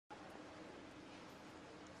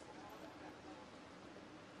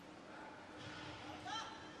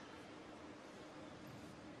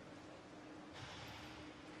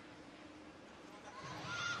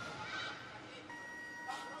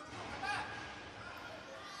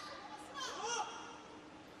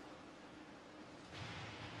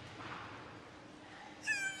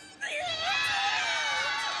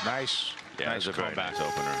Nice. Yeah, nice it's a comeback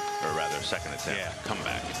opener, or rather second attempt. Yeah.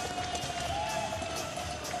 Comeback.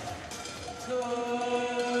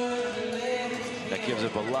 That gives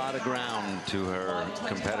up a lot of ground to her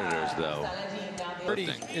competitors, though. 30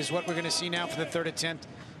 is what we're going to see now for the third attempt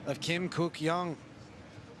of Kim Kuk-hyang.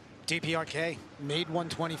 DPRK made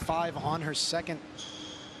 125 on her second.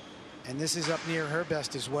 And this is up near her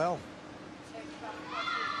best as well.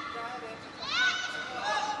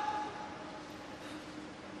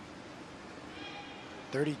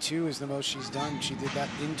 .32 is the most she's done. She did that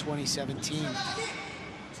in 2017.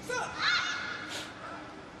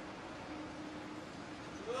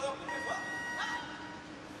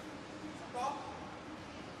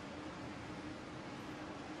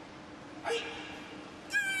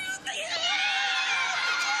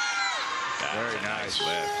 Very nice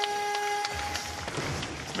lift.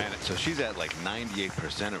 Man, so she's at like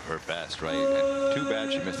 98% of her best, right? And too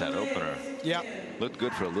bad she missed that opener. Yeah. Looked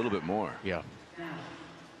good for a little bit more. Yeah.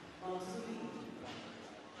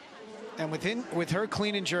 And with her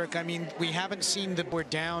clean and jerk, I mean, we haven't seen that we're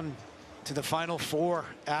down to the final 4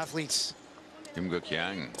 athletes. Kim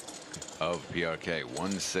Kuk-hyang of PRK,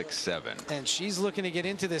 167. And she's looking to get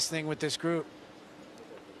into this thing with this group.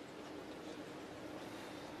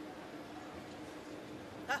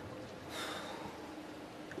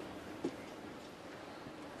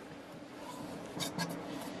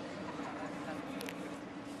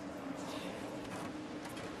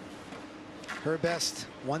 Her best,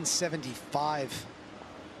 175.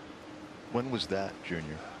 When was that,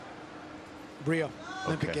 Junior? Rio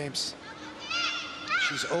Olympic Okay. Games.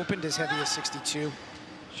 She's opened as heavy as 62.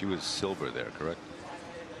 She was silver there, correct?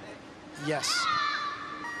 Yes.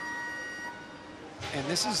 And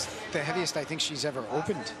this is the heaviest I think she's ever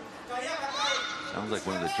opened. Sounds like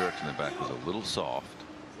one of the jerks in the back was a little soft.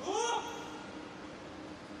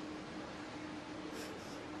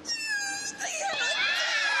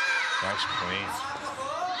 Nice clean.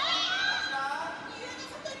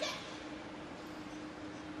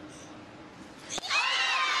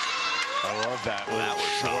 I love that. That was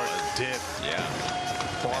short solid. dip.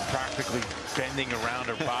 Yeah. Bar practically bending around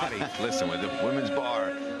her body. Listen, with the women's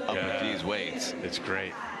bar up Yeah. with these weights, It's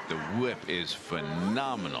great. the whip is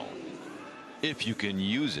phenomenal. If you can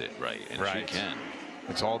use it right, and Right. she can.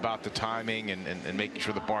 It's all about the timing and making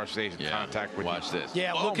sure the bar stays in contact with Watch you. this.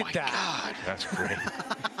 Yeah, Oh look at my that. God. That's great.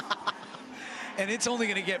 And it's only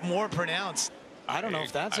going to get more pronounced. I don't know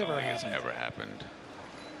if that's I don't ever think it's happened. ever happened.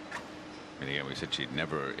 And again, we said she'd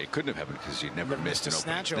never, it couldn't have happened because she'd never missed an open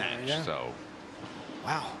snatch over, snatch. yeah. So,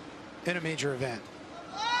 Wow. In a major event.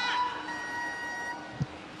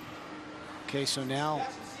 Okay, so now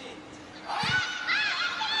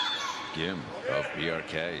Kim of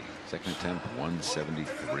PRK, second attempt,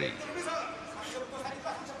 173.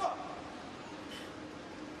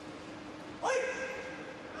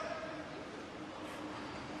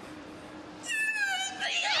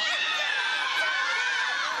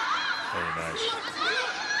 Very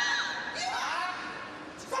nice.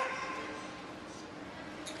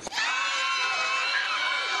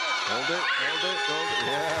 Hold it, hold it, hold it.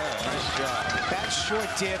 Yeah, nice job. that short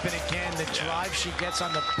dip, and again, the drive she gets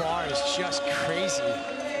on the bar is just crazy.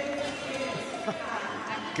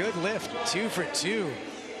 Good lift, 2 for 2.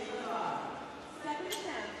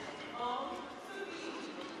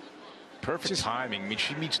 Perfect timing. I mean,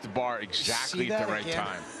 she meets the bar exactly See at the that right again?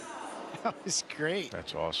 time. That was great.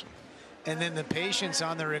 That's awesome. And then the patience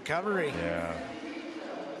on the recovery. Yeah.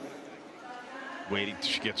 Waiting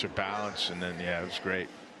till she gets her balance, and then, yeah, it was great.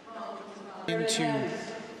 Into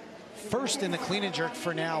first in the clean and jerk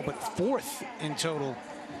for now, but 4th in total.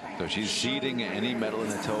 So she's ceding any medal in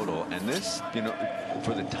the total. And this, you know,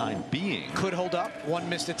 for the time being. Could hold up. One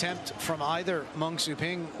missed attempt from either Meng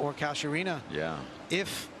Su-ping or Katarina. Yeah.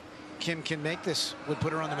 If Kim can make this, would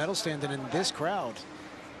put her on the medal stand, and in this crowd,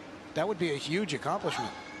 that would be a huge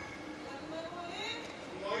accomplishment.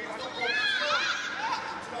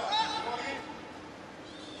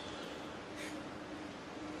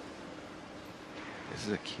 This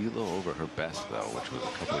is a kilo over her best, though, which was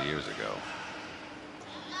a couple of years ago.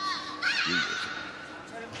 A few years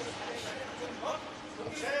ago.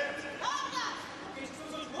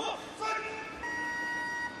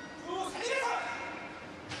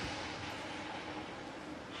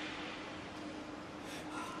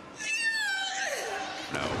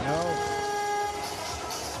 No. No.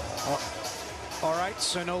 Oh. All right,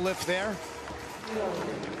 so no lift there.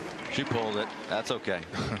 She pulled it. That's okay.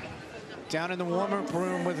 Down in the warm-up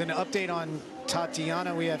room with an update on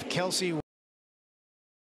Tatiana, we have Kelsey